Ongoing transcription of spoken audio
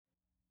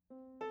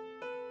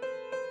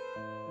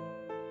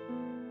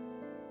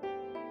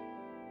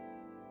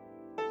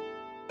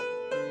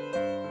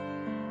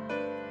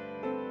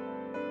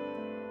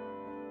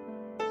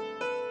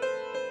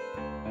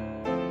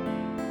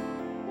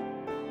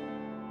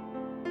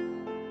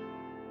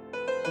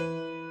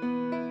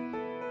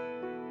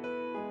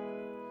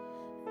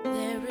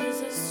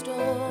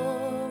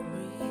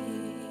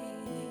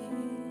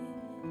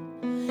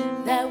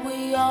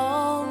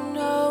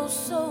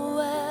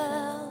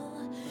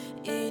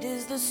It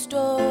is the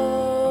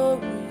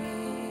story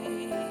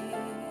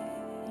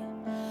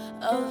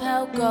of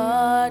how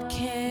God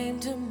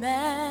came to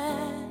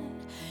man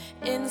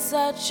in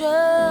such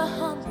a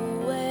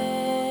humble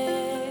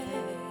way,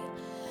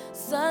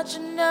 such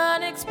an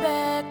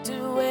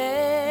unexpected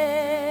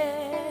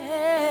way.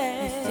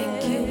 You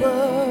think He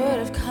would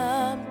have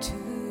come to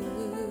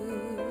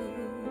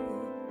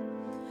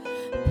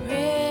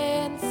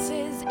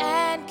princes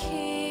and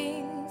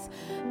kings,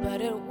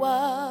 but it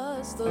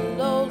was the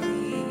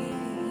lowly,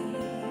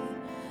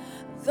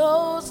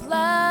 those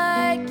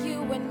like you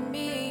and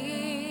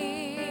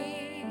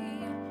me,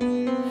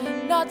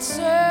 not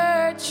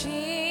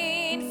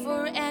searching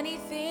for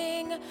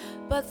anything,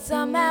 but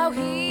somehow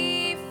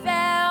He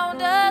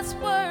found us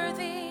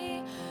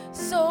worthy.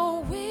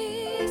 So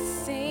we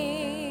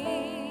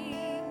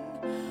sing,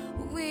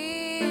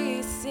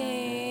 we sing.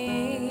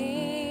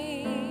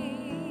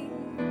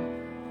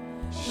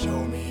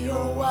 Show me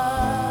your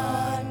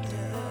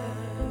wonder,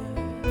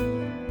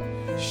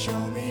 show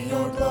me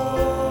your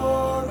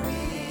glory,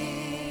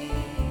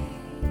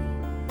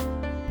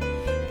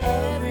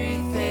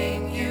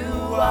 everything you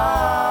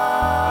are.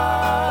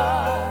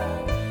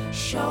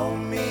 Show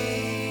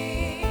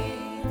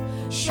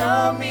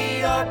me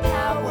your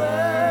power,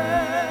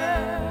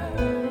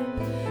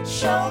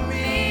 show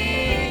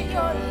me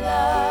your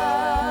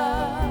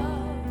love.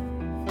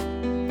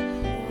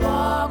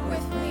 Walk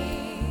with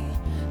me,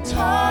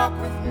 talk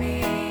with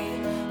me,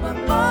 but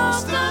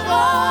most of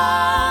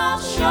all,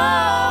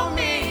 show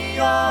me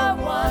your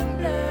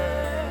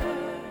wonder,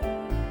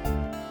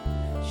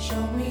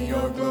 show me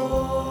your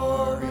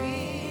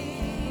glory,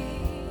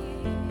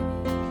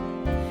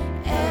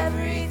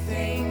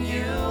 everything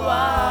you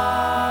are.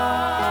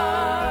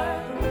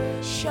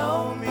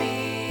 Show me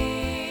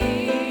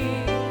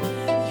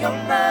your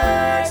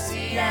mercy.